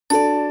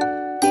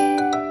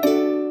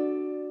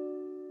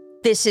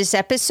This is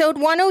episode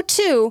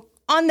 102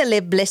 on the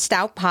Live Blissed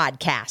Out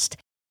podcast.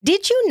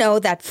 Did you know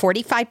that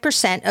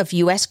 45% of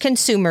U.S.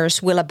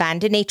 consumers will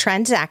abandon a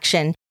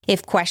transaction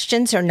if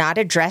questions are not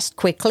addressed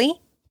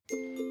quickly?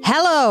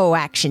 Hello,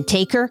 action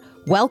taker.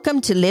 Welcome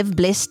to Live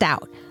Blissed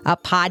Out, a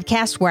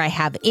podcast where I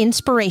have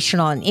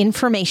inspirational and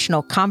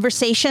informational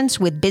conversations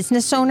with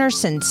business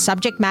owners and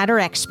subject matter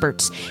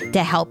experts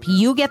to help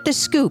you get the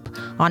scoop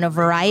on a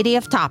variety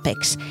of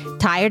topics.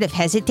 Tired of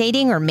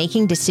hesitating or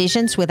making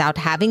decisions without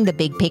having the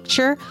big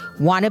picture?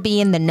 Want to be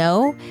in the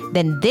know?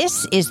 Then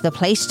this is the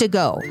place to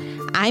go.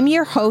 I'm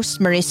your host,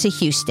 Marissa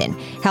Houston,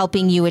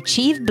 helping you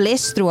achieve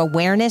bliss through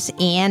awareness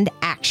and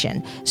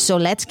action. So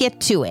let's get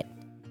to it.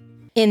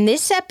 In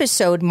this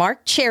episode,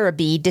 Mark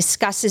Cheruby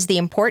discusses the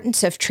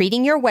importance of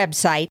treating your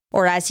website,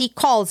 or as he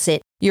calls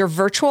it, your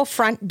virtual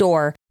front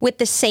door, with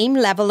the same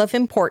level of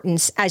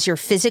importance as your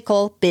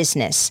physical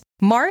business.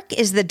 Mark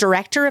is the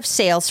Director of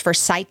Sales for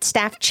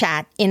SiteStaff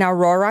Chat in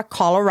Aurora,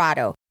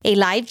 Colorado, a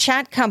live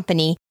chat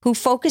company who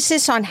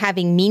focuses on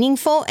having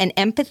meaningful and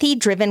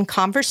empathy-driven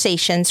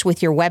conversations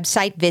with your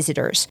website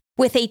visitors.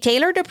 With a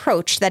tailored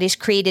approach that is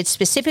created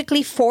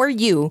specifically for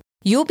you,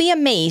 you'll be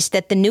amazed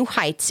at the new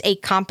heights a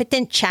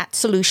competent chat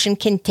solution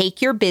can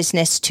take your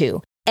business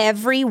to.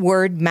 Every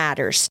word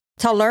matters.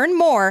 To learn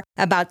more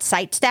about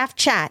SiteStaff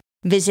Chat,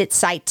 visit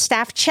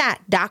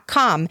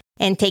sitestaffchat.com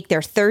and take their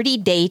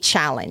 30-day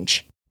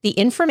challenge. The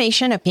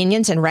information,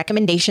 opinions, and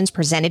recommendations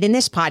presented in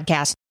this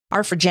podcast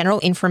are for general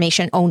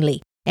information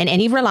only, and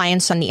any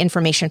reliance on the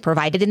information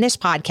provided in this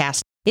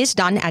podcast is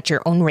done at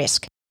your own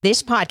risk.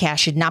 This podcast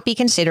should not be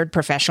considered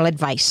professional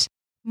advice.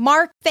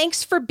 Mark,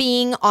 thanks for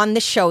being on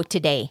the show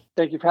today.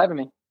 Thank you for having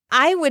me.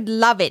 I would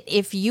love it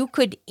if you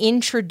could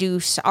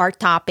introduce our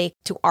topic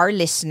to our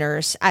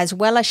listeners, as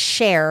well as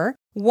share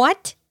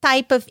what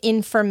type of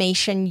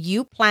information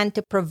you plan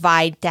to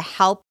provide to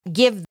help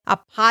give a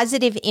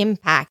positive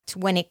impact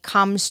when it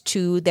comes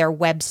to their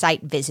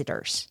website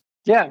visitors.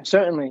 Yeah,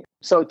 certainly.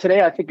 So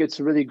today I think it's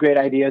a really great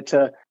idea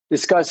to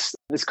discuss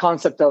this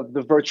concept of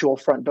the virtual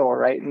front door,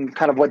 right? And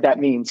kind of what that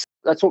means.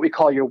 That's what we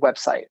call your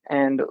website.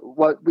 And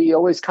what we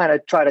always kind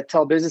of try to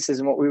tell businesses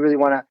and what we really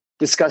want to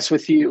discuss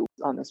with you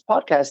on this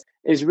podcast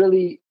is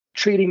really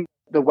treating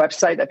the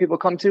website that people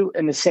come to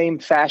in the same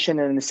fashion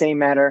and in the same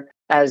manner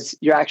as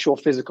your actual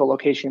physical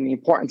location, the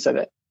importance of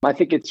it. I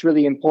think it's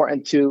really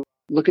important to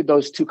look at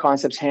those two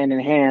concepts hand in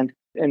hand.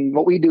 And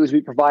what we do is we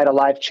provide a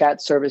live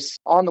chat service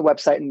on the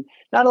website. And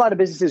not a lot of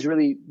businesses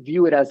really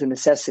view it as a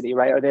necessity,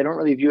 right? Or they don't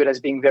really view it as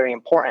being very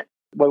important.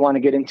 What we want to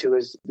get into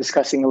is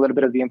discussing a little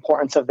bit of the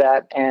importance of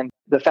that and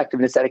the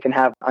effectiveness that it can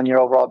have on your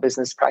overall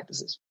business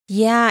practices.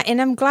 Yeah,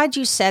 and I'm glad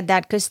you said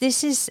that because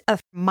this is a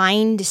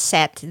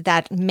mindset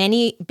that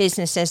many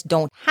businesses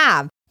don't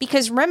have.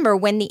 Because remember,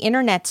 when the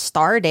internet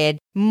started,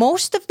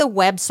 most of the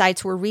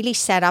websites were really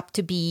set up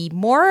to be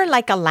more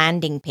like a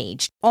landing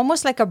page,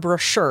 almost like a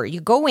brochure. You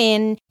go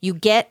in, you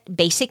get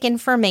basic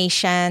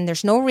information.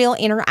 There's no real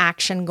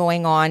interaction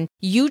going on.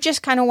 You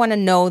just kind of want to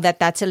know that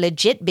that's a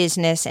legit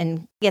business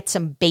and get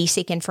some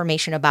basic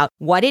information about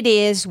what it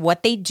is,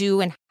 what they do,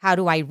 and how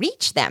do I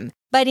reach them.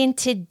 But in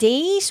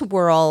today's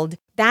world,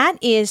 that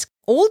is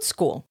old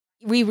school.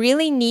 We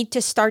really need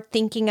to start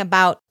thinking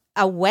about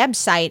a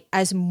website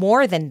as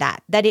more than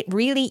that it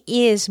really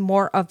is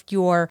more of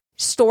your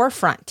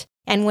storefront.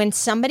 And when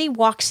somebody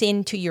walks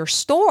into your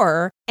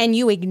store and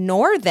you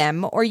ignore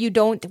them or you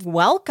don't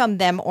welcome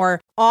them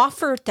or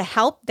offer to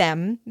help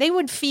them, they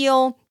would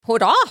feel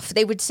put off.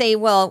 They would say,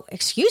 well,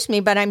 excuse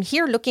me, but I'm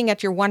here looking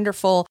at your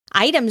wonderful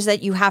items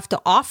that you have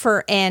to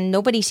offer and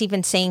nobody's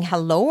even saying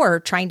hello or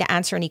trying to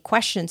answer any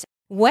questions.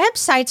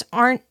 Websites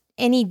aren't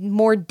any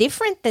more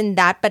different than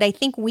that, but I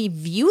think we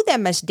view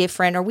them as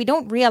different, or we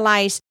don't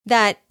realize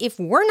that if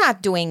we're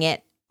not doing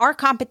it, our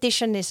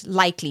competition is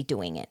likely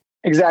doing it.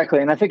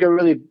 Exactly. And I think a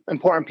really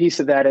important piece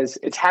of that is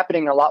it's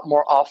happening a lot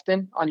more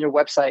often on your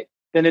website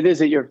than it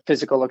is at your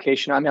physical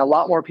location. I mean, a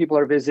lot more people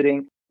are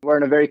visiting. We're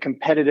in a very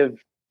competitive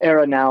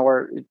era now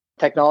where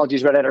technology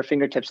is right at our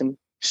fingertips and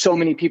so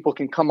many people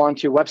can come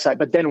onto your website.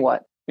 But then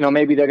what?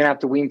 Maybe they're going to have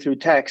to wean through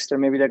text, or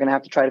maybe they're going to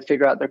have to try to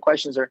figure out their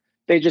questions, or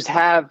they just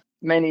have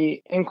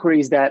many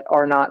inquiries that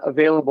are not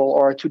available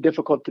or are too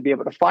difficult to be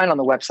able to find on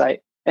the website.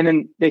 And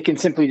then they can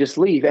simply just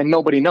leave and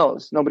nobody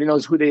knows. Nobody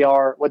knows who they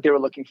are, what they were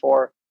looking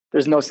for.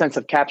 There's no sense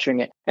of capturing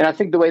it. And I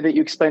think the way that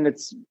you explained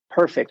it's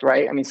perfect,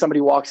 right? I mean,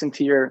 somebody walks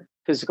into your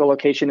physical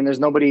location and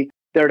there's nobody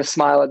there to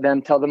smile at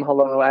them, tell them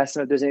hello, ask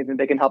them if there's anything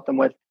they can help them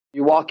with.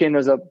 You walk in,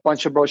 there's a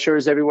bunch of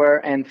brochures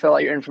everywhere and fill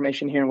out your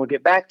information here and we'll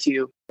get back to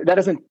you. That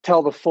doesn't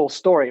tell the full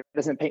story. It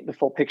doesn't paint the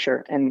full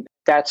picture. And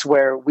that's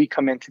where we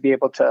come in to be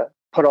able to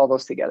put all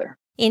those together.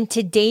 In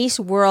today's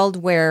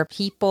world where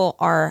people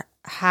are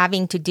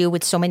having to deal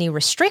with so many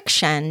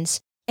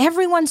restrictions,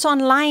 everyone's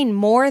online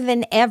more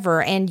than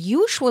ever. And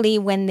usually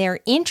when they're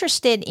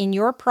interested in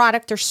your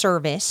product or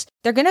service,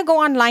 they're going to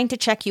go online to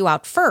check you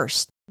out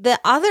first. The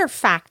other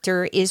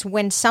factor is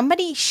when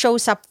somebody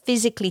shows up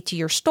physically to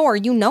your store,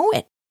 you know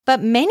it.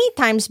 But many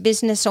times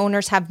business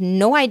owners have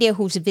no idea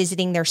who's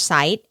visiting their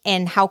site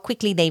and how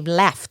quickly they've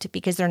left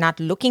because they're not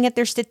looking at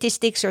their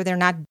statistics or they're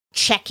not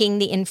checking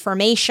the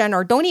information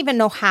or don't even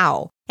know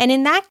how. And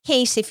in that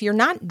case, if you're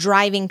not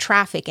driving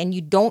traffic and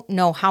you don't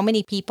know how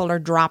many people are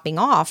dropping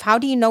off, how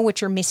do you know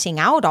what you're missing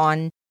out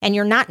on? And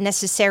you're not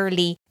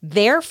necessarily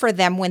there for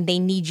them when they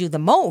need you the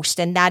most.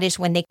 And that is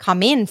when they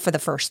come in for the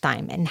first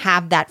time and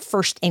have that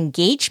first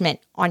engagement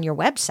on your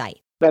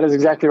website. That is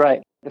exactly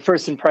right. The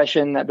first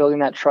impression, that building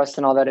that trust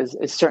and all that is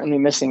certainly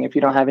missing if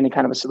you don't have any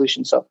kind of a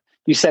solution. So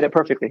you said it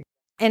perfectly.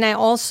 And I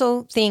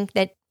also think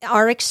that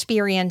our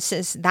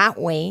experiences that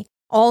way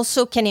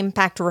also can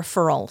impact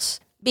referrals.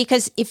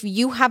 Because if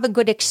you have a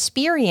good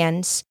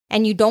experience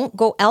and you don't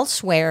go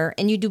elsewhere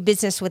and you do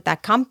business with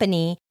that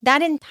company,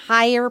 that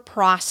entire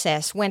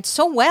process went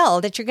so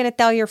well that you're going to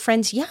tell your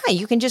friends, yeah,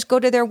 you can just go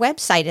to their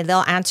website and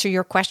they'll answer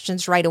your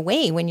questions right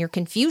away when you're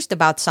confused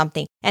about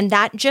something. And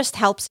that just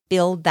helps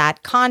build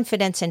that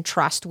confidence and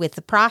trust with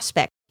the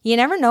prospect. You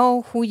never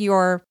know who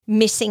you're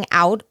missing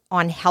out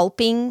on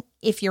helping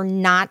if you're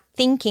not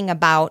thinking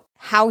about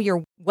how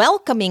you're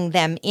welcoming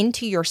them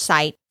into your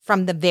site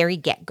from the very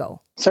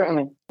get-go.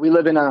 Certainly. We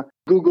live in a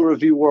Google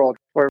review world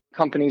where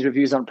companies'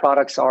 reviews on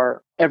products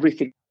are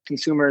everything.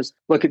 Consumers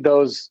look at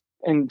those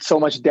in so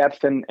much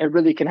depth, and it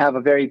really can have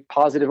a very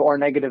positive or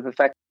negative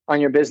effect on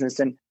your business.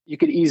 And you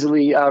could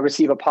easily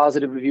receive a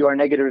positive review or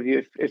negative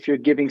review. If you're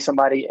giving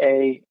somebody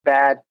a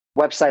bad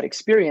website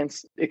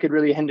experience, it could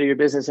really hinder your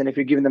business. And if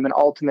you're giving them an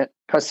ultimate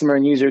customer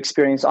and user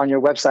experience on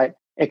your website,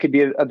 it could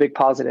be a big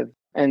positive.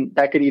 And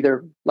that could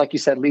either, like you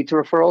said, lead to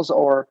referrals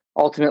or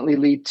ultimately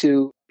lead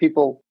to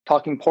people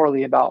talking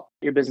poorly about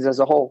your business as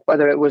a whole,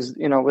 whether it was,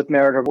 with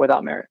merit or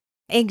without merit.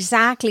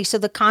 Exactly. So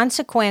the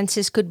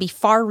consequences could be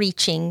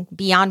far-reaching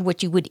beyond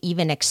what you would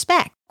even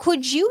expect.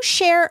 Could you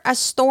share a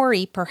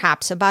story,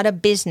 perhaps, about a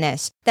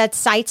business that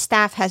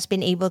SiteStaff has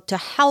been able to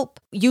help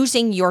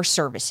using your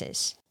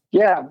services?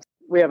 Yeah,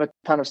 we have a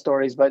ton of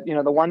stories, but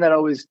the one that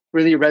always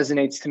really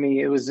resonates to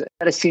me, it was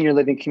at a senior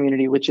living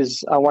community, which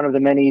is one of the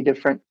many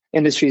different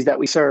industries that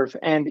we serve.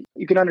 And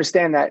you can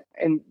understand that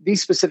in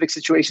these specific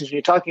situations, when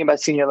you're talking about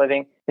senior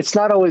living, it's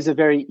not always a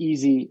very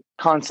easy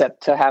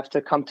concept to have to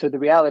come to the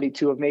reality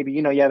of maybe,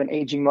 you have an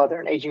aging mother,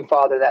 an aging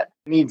father that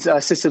needs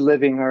assisted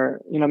living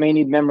or, may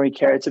need memory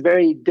care. It's a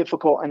very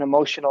difficult and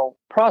emotional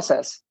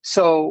process.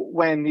 So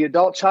when the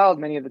adult child,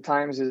 many of the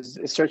times is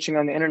searching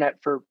on the internet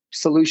for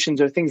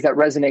solutions or things that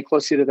resonate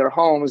closely to their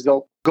homes,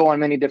 they'll go on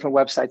many different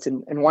websites.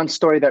 And one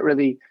story that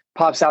really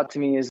pops out to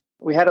me is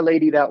we had a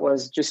lady that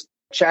was just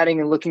chatting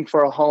and looking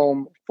for a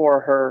home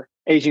for her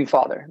aging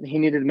father. He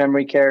needed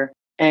memory care.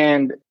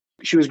 And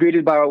she was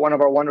greeted by one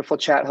of our wonderful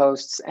chat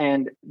hosts.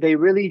 And they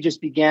really just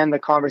began the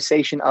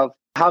conversation of,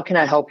 how can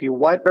I help you?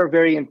 What are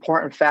very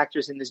important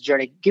factors in this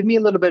journey? Give me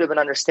a little bit of an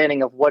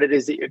understanding of what it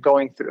is that you're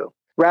going through,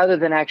 rather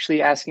than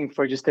actually asking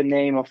for just a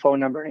name, a phone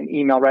number, and an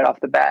email right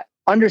off the bat.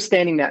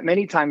 Understanding that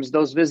many times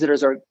those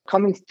visitors are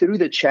coming through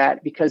the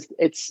chat because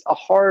it's a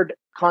hard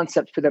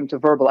concept for them to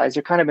verbalize.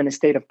 They're kind of in a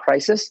state of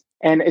crisis.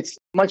 And it's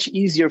much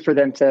easier for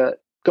them to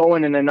go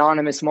in an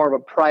anonymous, more of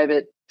a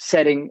private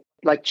setting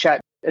like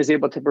chat is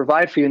able to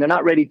provide for you. And they're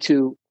not ready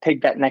to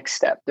take that next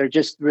step. They're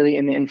just really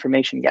in the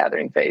information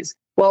gathering phase.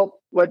 Well,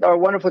 what our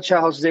wonderful chat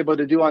host was able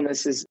to do on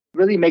this is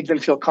really make them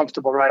feel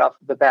comfortable right off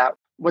the bat.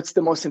 What's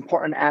the most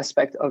important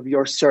aspect of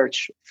your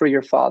search for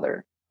your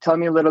father? Tell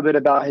me a little bit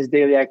about his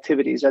daily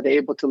activities. Are they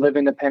able to live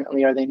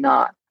independently? Are they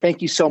not?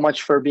 Thank you so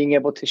much for being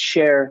able to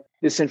share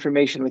this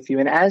information with you.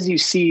 And as you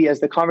see, as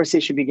the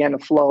conversation began to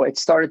flow, it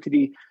started to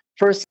be,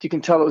 first, you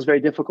can tell it was very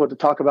difficult to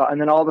talk about.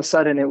 And then all of a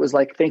sudden it was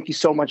like, thank you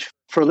so much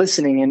for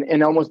listening. And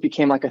it almost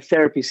became like a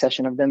therapy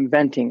session of them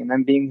venting and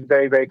them being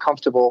very, very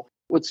comfortable.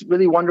 What's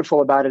really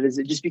wonderful about it is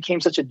it just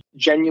became such a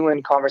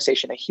genuine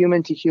conversation, a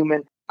human to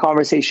human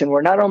conversation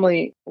where not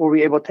only were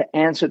we able to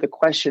answer the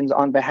questions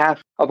on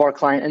behalf of our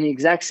client in the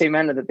exact same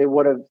manner that they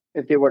would have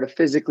if they were to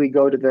physically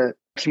go to the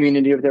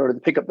community or if they were to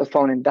pick up the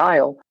phone and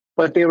dial,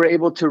 but they were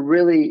able to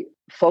really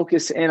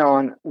focus in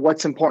on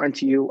what's important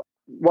to you,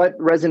 what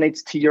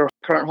resonates to your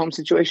current home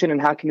situation,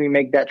 and how can we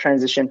make that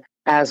transition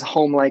as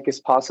home-like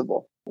as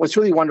possible. What's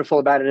really wonderful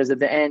about it is at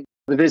the end,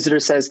 the visitor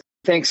says,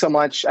 "Thanks so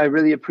much. I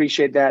really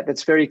appreciate that.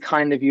 That's very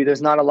kind of you.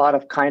 There's not a lot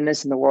of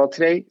kindness in the world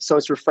today, so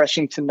it's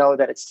refreshing to know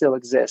that it still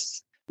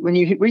exists." When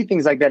you read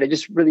things like that, it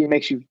just really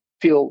makes you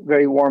feel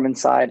very warm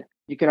inside.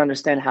 You can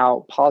understand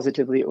how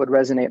positively it would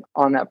resonate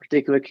on that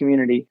particular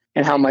community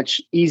and how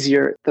much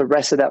easier the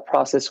rest of that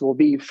process will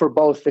be for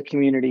both the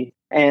community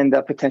and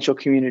the potential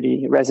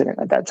community resident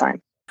at that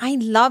time. I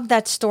love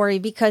that story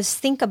because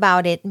think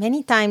about it.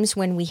 Many times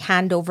when we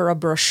hand over a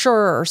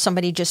brochure or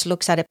somebody just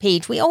looks at a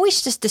page, we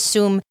always just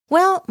assume,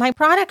 well, my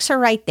products are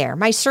right there.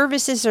 My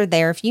services are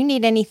there. If you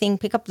need anything,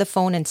 pick up the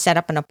phone and set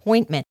up an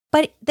appointment.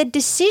 But the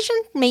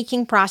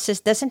decision-making process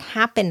doesn't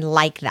happen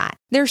like that.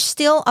 There's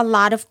still a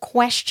lot of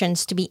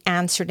questions to be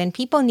answered, and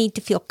people need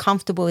to feel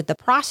comfortable with the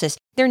process.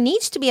 There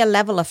needs to be a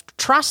level of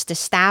trust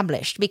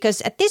established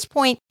because at this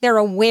point, they're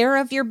aware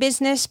of your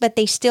business, but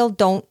they still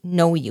don't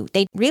know you.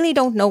 They really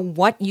don't know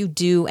what you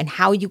do and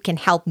how you can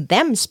help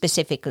them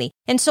specifically.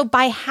 And so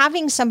by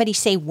having somebody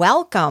say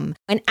welcome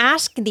and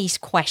ask these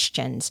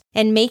questions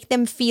and make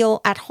them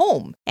feel at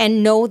home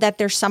and know that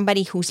there's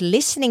somebody who's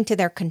listening to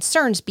their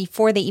concerns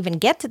before they even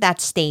get to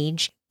that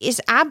stage is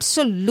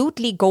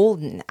absolutely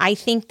golden. I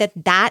think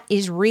that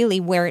is really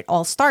where it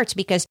all starts,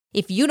 because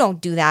if you don't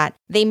do that,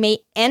 they may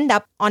end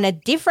up on a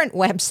different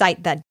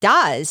website that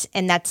does,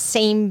 and that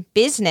same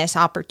business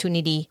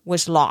opportunity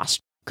was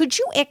lost. Could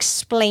you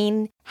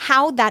explain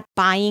how that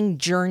buying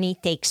journey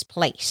takes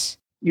place?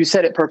 You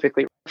said it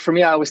perfectly. For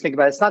me, I always think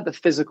about it's not the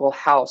physical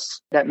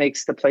house that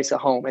makes the place a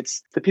home.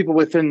 It's the people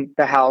within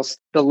the house,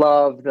 the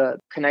love, the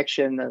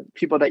connection, the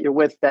people that you're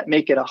with that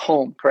make it a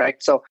home,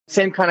 correct? So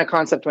same kind of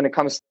concept when it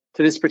comes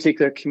to this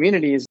particular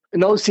community is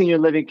no senior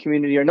living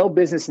community or no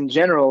business in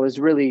general is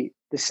really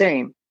the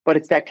same, but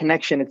it's that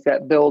connection, it's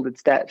that build,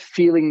 it's that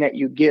feeling that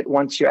you get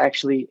once you're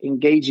actually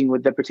engaging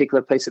with the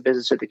particular place of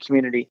business or the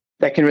community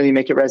that can really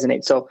make it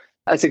resonate. So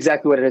that's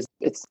exactly what it is.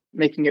 It's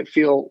making it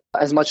feel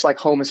as much like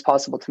home as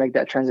possible to make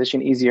that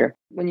transition easier.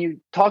 When you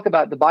talk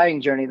about the buying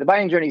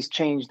journey's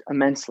changed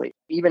immensely.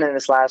 Even in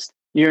this last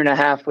year and a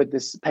half with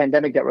this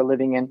pandemic that we're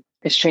living in,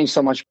 it's changed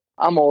so much.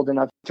 I'm old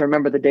enough to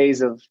remember the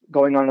days of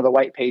going onto the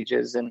white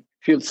pages, and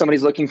if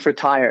somebody's looking for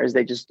tires,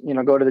 they just,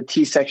 go to the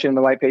T section of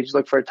the white page,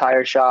 look for a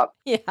tire shop,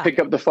 pick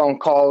up the phone,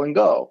 call and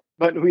go.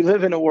 But we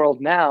live in a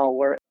world now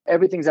where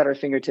everything's at our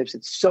fingertips.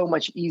 It's so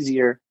much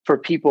easier for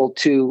people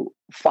to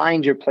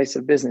find your place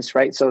of business,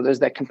 right? So there's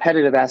that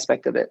competitive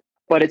aspect of it.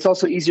 But it's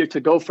also easier to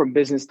go from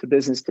business to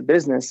business to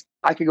business.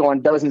 I could go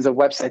on dozens of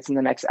websites in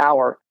the next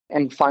hour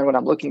and find what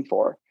I'm looking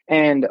for.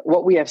 And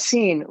what we have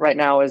seen right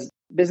now is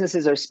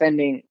businesses are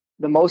spending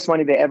the most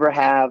money they ever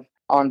have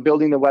on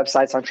building the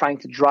websites, on trying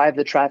to drive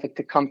the traffic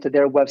to come to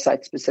their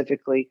website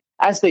specifically,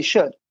 as they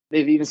should.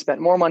 They've even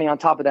spent more money on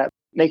top of that,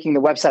 making the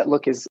website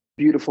look as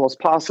beautiful as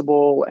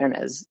possible and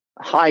as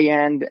high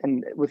end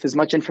and with as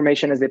much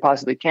information as they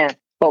possibly can.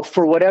 But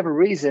for whatever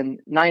reason,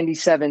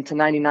 97 to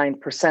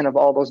 99% of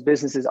all those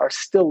businesses are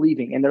still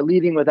leaving, and they're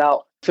leaving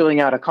without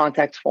filling out a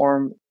contact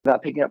form,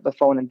 without picking up the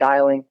phone and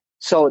dialing.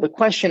 So the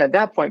question at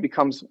that point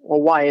becomes, well,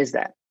 why is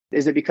that?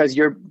 Is it because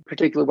your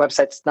particular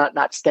website's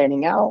not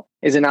standing out?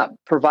 Is it not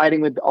providing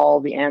with all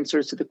the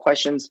answers to the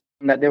questions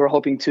that they were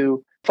hoping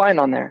to find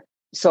on there?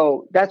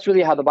 So that's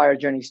really how the buyer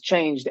journey's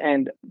changed.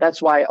 And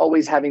that's why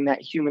always having that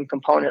human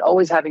component,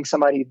 always having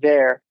somebody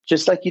there,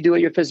 just like you do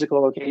at your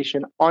physical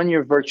location, on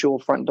your virtual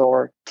front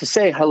door, to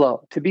say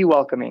hello, to be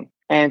welcoming,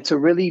 and to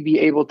really be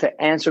able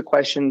to answer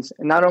questions,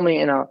 and not only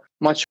in a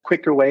much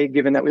quicker way,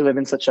 given that we live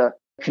in such a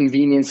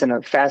convenience and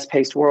a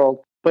fast-paced world,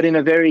 but in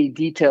a very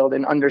detailed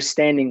and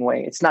understanding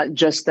way. It's not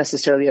just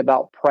necessarily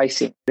about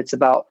pricing. It's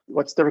about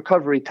what's the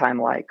recovery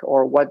time like,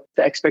 or what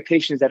the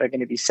expectations that are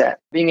going to be set.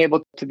 Being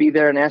able to be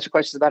there and answer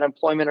questions about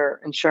employment or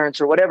insurance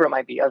or whatever it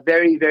might be, a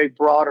very, very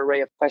broad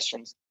array of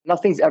questions.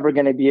 Nothing's ever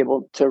going to be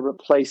able to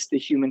replace the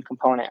human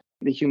component,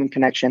 the human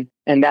connection.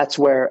 And that's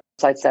where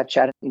site staff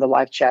chat and the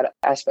live chat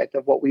aspect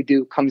of what we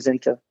do comes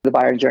into the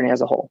buyer journey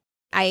as a whole.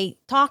 I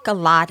talk a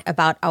lot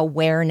about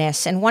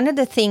awareness. And one of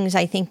the things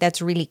I think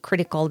that's really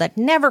critical that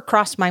never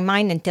crossed my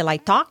mind until I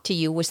talked to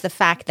you was the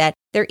fact that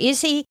there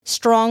is a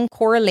strong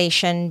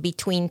correlation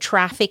between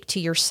traffic to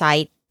your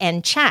site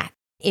and chat.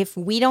 If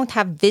we don't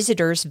have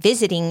visitors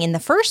visiting in the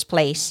first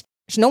place,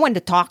 there's no one to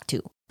talk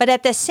to. But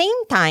at the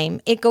same time,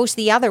 it goes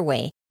the other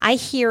way. I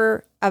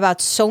hear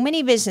about so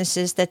many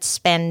businesses that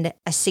spend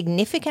a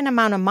significant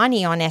amount of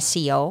money on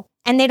SEO,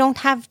 and they don't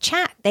have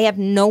chat. They have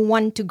no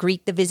one to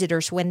greet the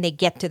visitors when they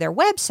get to their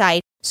website.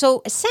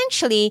 So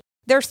essentially,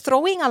 they're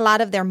throwing a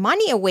lot of their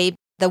money away.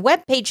 The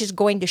web page is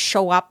going to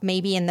show up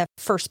maybe in the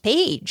first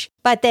page,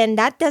 but then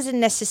that doesn't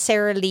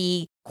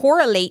necessarily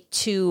correlate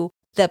to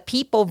the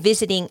people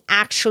visiting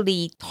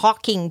actually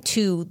talking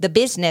to the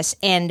business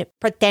and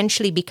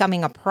potentially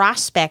becoming a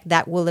prospect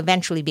that will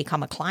eventually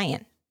become a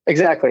client.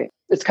 Exactly.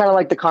 It's kind of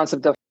like the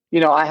concept of,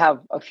 I have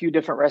a few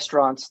different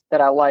restaurants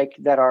that I like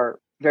that are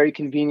very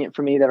convenient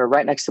for me, that are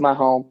right next to my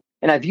home.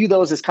 And I view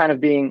those as kind of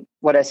being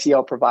what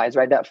SEO provides,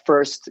 right? That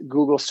first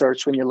Google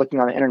search when you're looking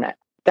on the internet.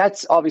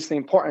 That's obviously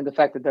important, the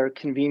fact that they're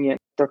convenient,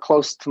 they're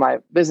close to my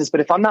business. But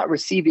if I'm not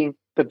receiving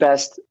the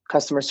best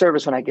customer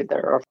service when I get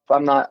there, or if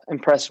I'm not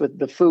impressed with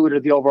the food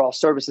or the overall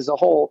service as a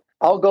whole,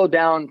 I'll go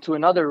down to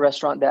another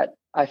restaurant that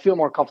I feel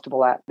more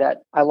comfortable at,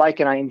 that I like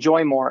and I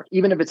enjoy more,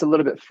 even if it's a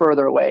little bit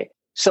further away.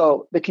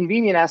 So the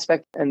convenient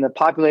aspect and the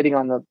populating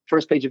on the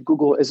first page of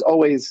Google is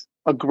always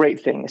a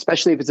great thing,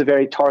 especially if it's a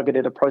very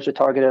targeted approach, a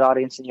targeted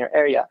audience in your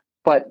area.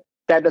 But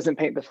that doesn't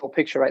paint the full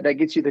picture, right? That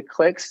gets you the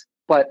clicks,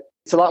 but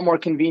it's a lot more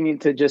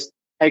convenient to just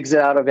exit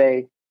out of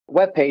a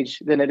web page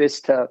than it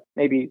is to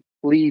maybe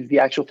leave the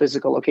actual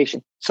physical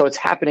location. So it's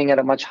happening at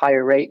a much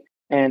higher rate.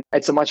 And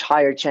it's a much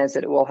higher chance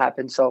that it will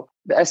happen. So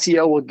the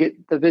SEO will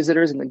get the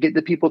visitors and get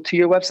the people to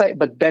your website,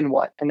 but then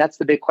what? And that's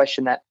the big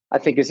question that I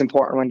think is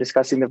important when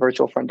discussing the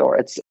virtual front door.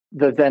 It's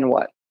the then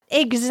what?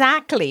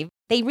 Exactly.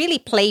 They really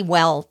play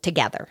well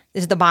together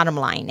is the bottom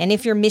line. And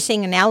if you're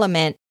missing an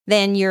element,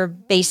 then you're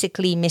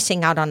basically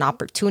missing out on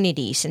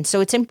opportunities. And so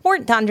it's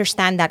important to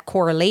understand that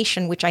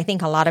correlation, which I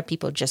think a lot of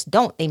people just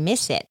don't. They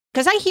miss it.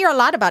 Because I hear a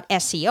lot about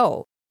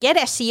SEO. Get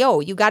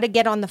SEO. You got to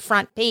get on the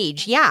front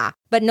page. Yeah.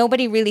 But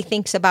nobody really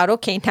thinks about,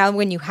 okay, now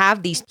when you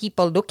have these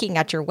people looking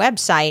at your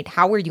website,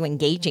 how are you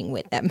engaging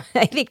with them?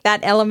 I think that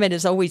element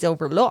is always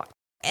overlooked.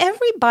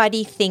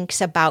 Everybody thinks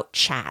about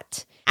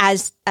chat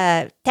as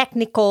a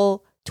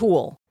technical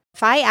tool.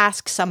 If I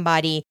ask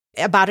somebody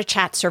about a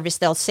chat service,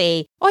 they'll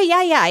say, oh,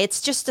 yeah, it's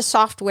just a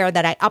software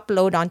that I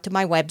upload onto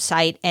my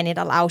website and it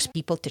allows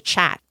people to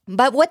chat.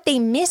 But what they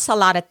miss a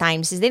lot of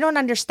times is they don't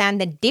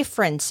understand the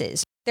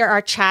differences. There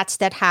are chats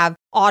that have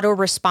auto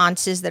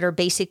responses that are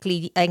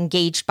basically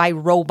engaged by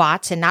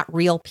robots and not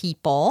real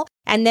people.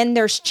 And then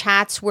there's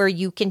chats where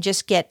you can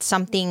just get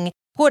something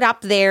put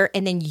up there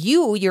and then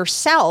you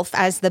yourself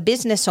as the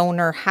business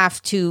owner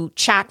have to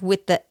chat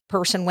with the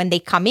person when they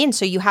come in.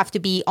 So you have to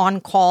be on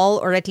call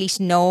or at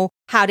least know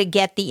how to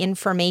get the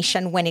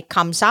information when it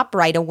comes up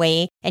right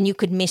away. And you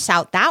could miss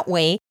out that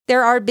way.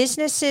 There are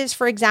businesses,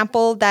 for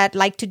example, that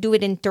like to do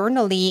it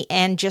internally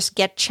and just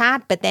get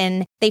chat, but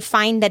then they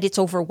find that it's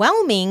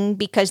overwhelming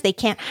because they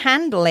can't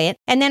handle it.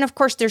 And then, of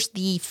course, there's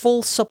the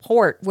full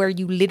support where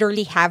you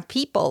literally have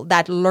people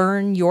that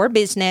learn your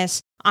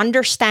business,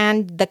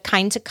 understand the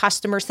kinds of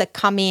customers that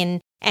come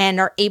in and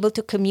are able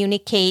to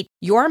communicate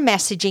your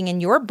messaging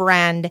and your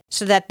brand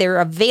so that they're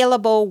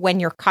available when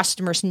your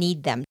customers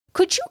need them.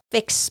 Could you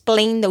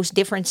explain those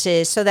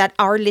differences so that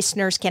our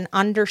listeners can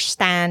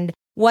understand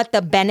what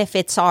the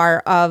benefits are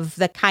of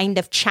the kind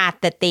of chat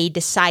that they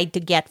decide to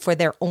get for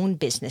their own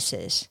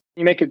businesses?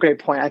 You make a great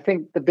point. I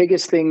think the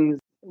biggest thing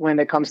when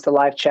it comes to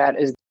live chat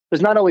is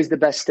there's not always the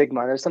best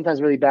stigma. There's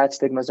sometimes really bad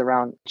stigmas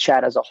around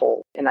chat as a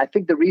whole. And I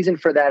think the reason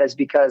for that is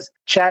because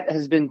chat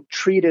has been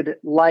treated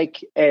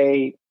like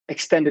a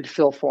extended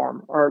fill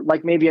form or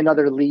like maybe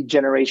another lead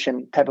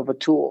generation type of a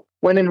tool,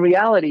 when in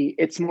reality,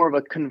 it's more of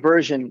a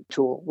conversion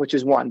tool, which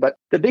is one. But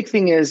the big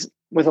thing is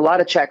with a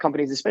lot of chat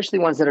companies, especially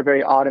ones that are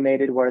very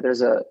automated, where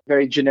there's a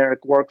very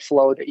generic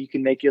workflow that you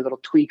can make your little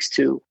tweaks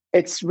to,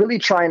 it's really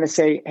trying to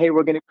say, hey,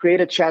 we're going to create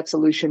a chat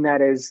solution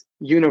that is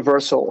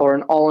universal or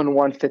an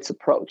all-in-one fits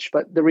approach.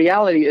 But the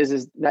reality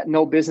is that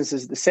no business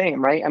is the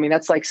same, right? I mean,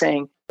 that's like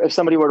saying if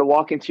somebody were to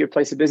walk into your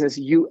place of business,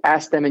 you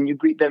ask them and you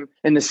greet them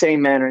in the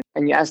same manner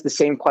and you ask the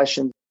same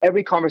questions.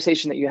 Every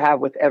conversation that you have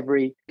with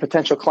every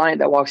potential client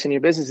that walks into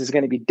your business is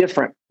going to be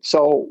different.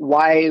 So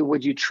why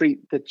would you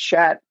treat the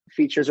chat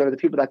features or the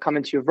people that come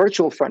into your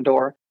virtual front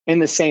door in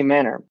the same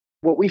manner?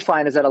 What we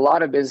find is that a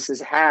lot of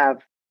businesses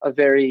have a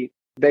very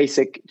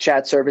basic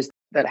chat service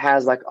that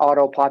has like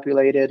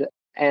auto-populated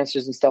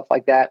answers and stuff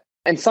like that.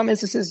 And some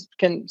instances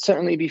can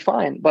certainly be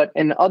fine, but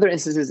in other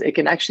instances, it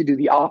can actually do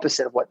the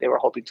opposite of what they were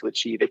hoping to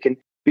achieve. It can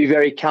be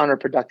very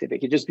counterproductive. It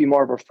could just be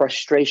more of a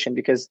frustration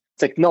because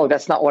it's like, no,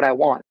 that's not what I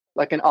want.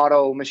 Like an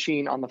auto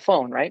machine on the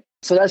phone, right?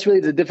 So that's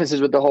really the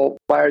differences with the whole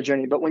buyer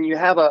journey. But when you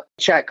have a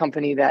chat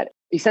company that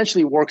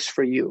essentially works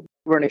for you,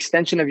 we're an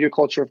extension of your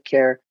culture of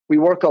care. We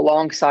work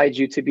alongside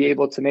you to be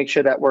able to make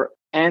sure that we're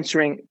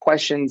answering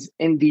questions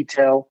in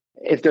detail.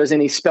 If there's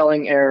any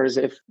spelling errors,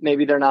 if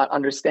maybe they're not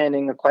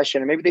understanding a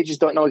question, or maybe they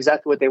just don't know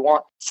exactly what they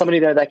want, somebody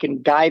there that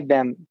can guide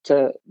them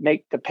to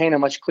paint a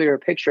much clearer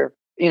picture.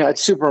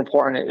 It's super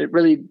important. It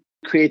really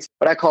creates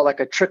what I call like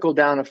a trickle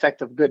down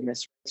effect of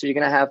goodness. So you're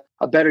going to have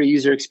a better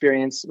user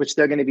experience, which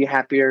they're going to be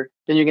happier.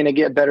 Then you're going to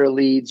get better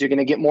leads. You're going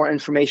to get more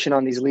information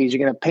on these leads.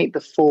 You're going to paint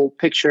the full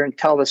picture and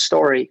tell the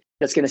story.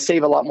 That's going to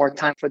save a lot more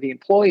time for the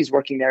employees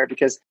working there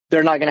because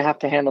they're not going to have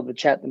to handle the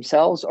chat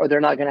themselves, or they're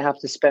not going to have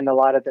to spend a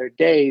lot of their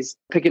days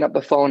picking up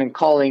the phone and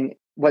calling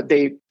what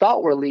they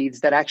thought were leads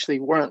that actually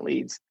weren't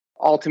leads.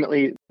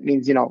 Ultimately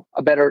means,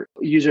 a better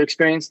user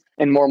experience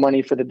and more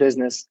money for the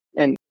business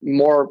and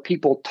more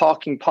people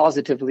talking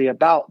positively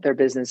about their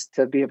business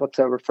to be able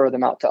to refer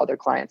them out to other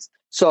clients.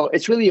 So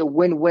it's really a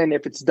win-win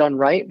if it's done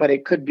right, but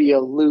it could be a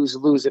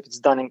lose-lose if it's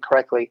done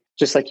incorrectly,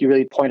 just like you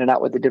really pointed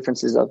out with the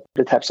differences of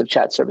the types of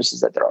chat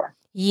services that there are.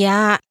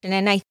 Yeah.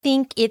 And I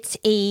think it's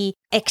a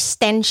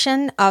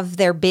extension of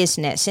their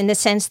business in the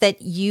sense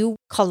that you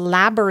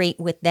collaborate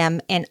with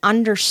them and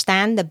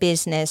understand the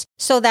business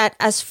so that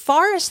as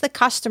far as the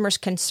customer's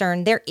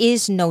concerned, there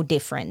is no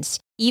difference.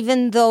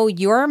 Even though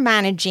you're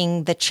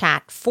managing the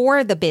chat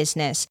for the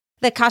business,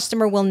 the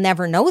customer will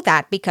never know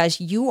that because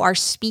you are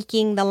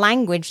speaking the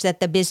language that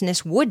the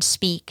business would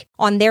speak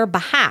on their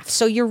behalf.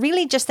 So you're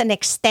really just an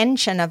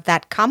extension of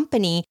that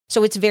company.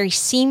 So it's very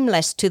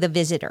seamless to the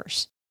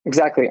visitors.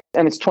 Exactly.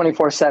 And it's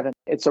 24/7.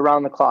 It's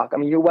around the clock. I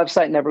mean, your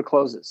website never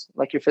closes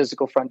like your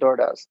physical front door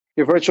does.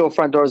 Your virtual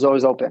front door is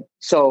always open.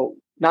 So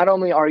not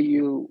only are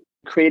you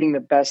creating the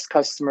best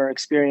customer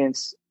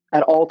experience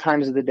at all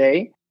times of the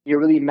day, you're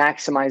really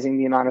maximizing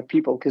the amount of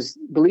people because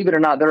believe it or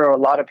not, there are a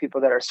lot of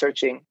people that are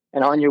searching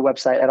and on your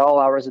website at all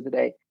hours of the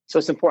day. So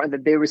it's important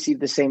that they receive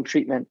the same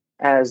treatment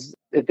as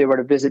if they were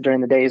to visit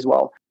during the day as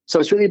well. So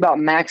it's really about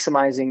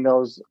maximizing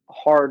those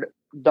hard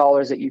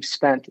dollars that you've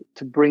spent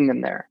to bring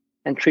them there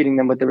and treating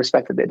them with the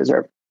respect that they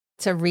deserve.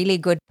 It's a really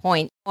good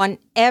point. On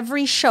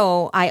every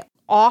show, I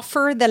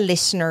offer the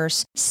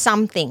listeners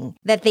something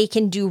that they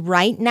can do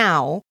right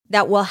now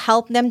that will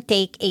help them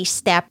take a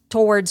step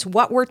towards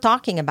what we're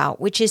talking about,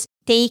 which is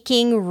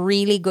taking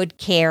really good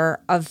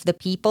care of the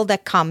people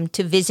that come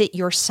to visit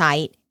your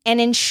site and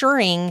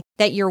ensuring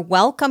that you're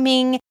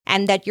welcoming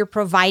and that you're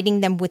providing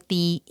them with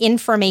the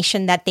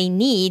information that they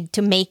need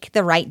to make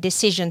the right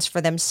decisions for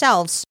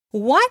themselves.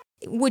 What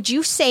would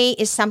you say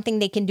is something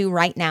they can do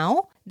right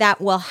now that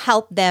will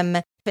help them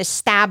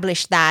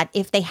establish that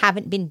if they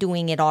haven't been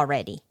doing it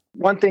already?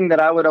 One thing that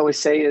I would always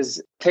say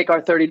is take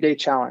our 30-day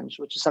challenge,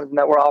 which is something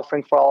that we're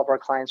offering for all of our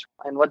clients.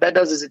 And what that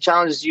does is it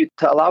challenges you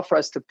to allow for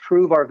us to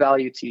prove our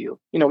value to you.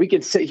 You know, we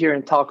could sit here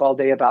and talk all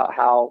day about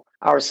how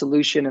our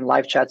solution and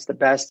live chat's the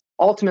best.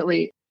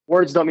 Ultimately,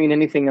 words don't mean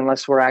anything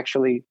unless we're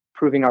actually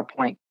proving our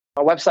point.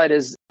 Our website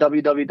is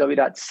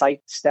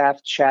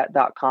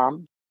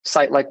www.sitestaffchat.com.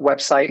 Site like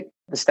website,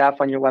 the staff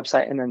on your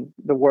website, and then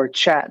the word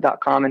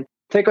chat.com. And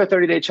take our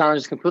 30-day challenge.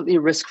 It's completely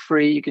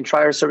risk-free. You can try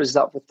our services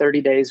out for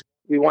 30 days.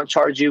 We won't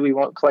charge you. We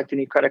won't collect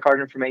any credit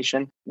card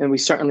information. And we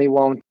certainly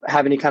won't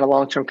have any kind of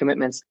long-term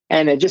commitments.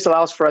 And it just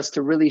allows for us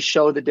to really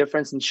show the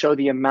difference and show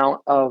the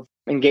amount of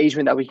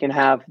engagement that we can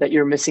have that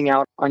you're missing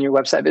out on your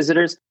website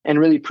visitors, and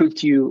really prove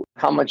to you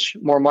how much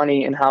more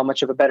money and how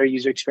much of a better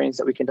user experience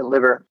that we can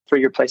deliver for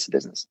your place of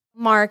business.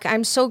 Mark,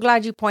 I'm so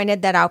glad you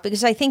pointed that out,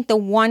 because I think the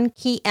one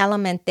key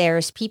element there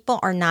is people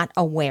are not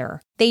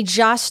aware. They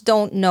just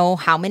don't know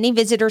how many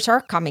visitors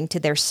are coming to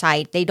their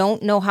site. They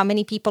don't know how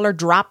many people are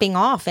dropping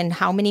off and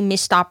how many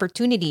missed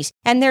opportunities.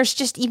 And there's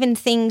just even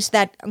things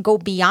that go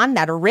beyond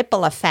that, a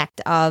ripple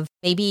effect of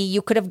maybe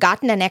you could have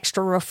gotten an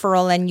extra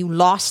referral and you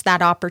lost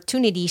that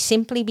opportunity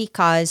simply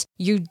because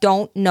you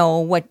don't know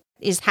what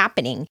is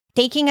happening.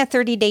 Taking a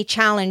 30-day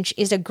challenge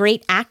is a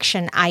great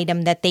action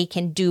item that they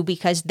can do,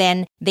 because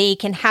then they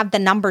can have the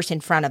numbers in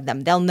front of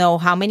them. They'll know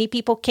how many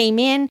people came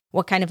in,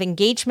 what kind of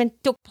engagement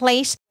took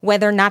place,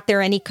 whether or not there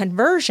are any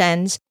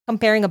conversions,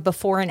 comparing a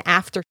before and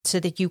after so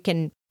that you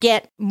can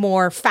get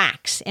more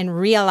facts and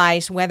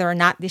realize whether or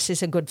not this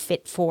is a good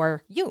fit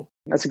for you.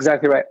 That's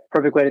exactly right.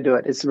 Perfect way to do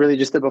it. It's really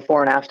just the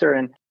before and after,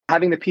 and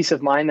having the peace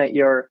of mind that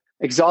you're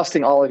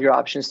exhausting all of your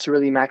options to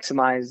really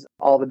maximize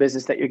all the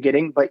business that you're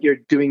getting, but you're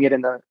doing it in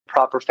the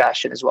proper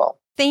fashion as well.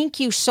 Thank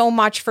you so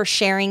much for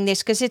sharing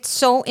this, because it's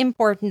so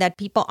important that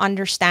people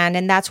understand.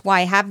 And that's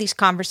why I have these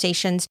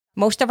conversations.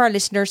 Most of our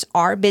listeners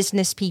are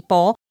business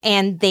people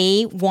and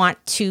they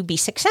want to be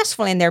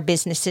successful in their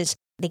businesses.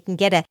 They can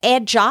get an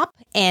edge up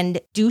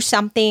and do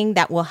something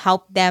that will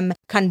help them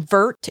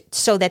convert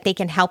so that they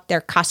can help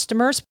their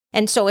customers.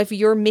 And so if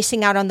you're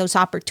missing out on those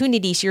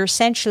opportunities, you're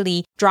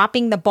essentially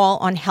dropping the ball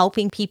on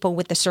helping people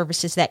with the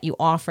services that you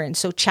offer. And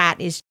so chat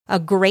is a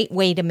great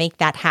way to make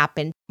that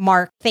happen.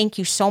 Mark, thank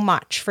you so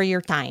much for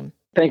your time.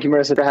 Thank you,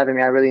 Marissa, for having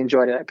me. I really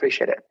enjoyed it. I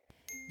appreciate it.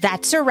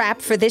 That's a wrap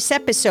for this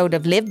episode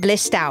of Live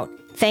Blissed Out.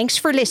 Thanks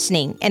for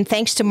listening, and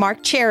thanks to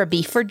Mark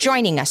Cheruby for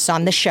joining us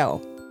on the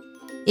show.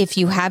 If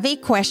you have a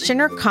question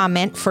or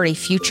comment for a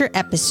future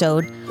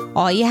episode,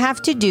 all you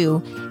have to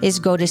do is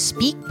go to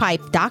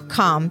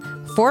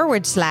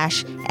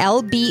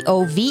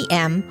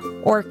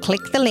speakpipe.com/LBOVM or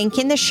click the link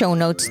in the show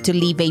notes to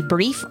leave a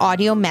brief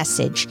audio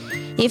message.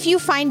 If you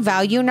find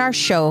value in our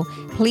show,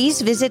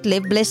 please visit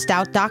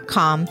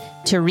liveblessedout.com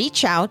to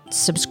reach out,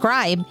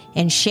 subscribe,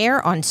 and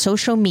share on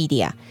social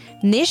media.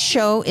 This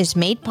show is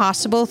made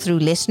possible through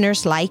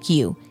listeners like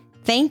you.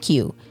 Thank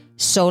you.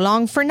 So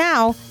long for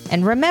now,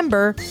 and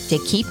remember to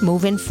keep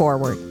moving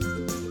forward.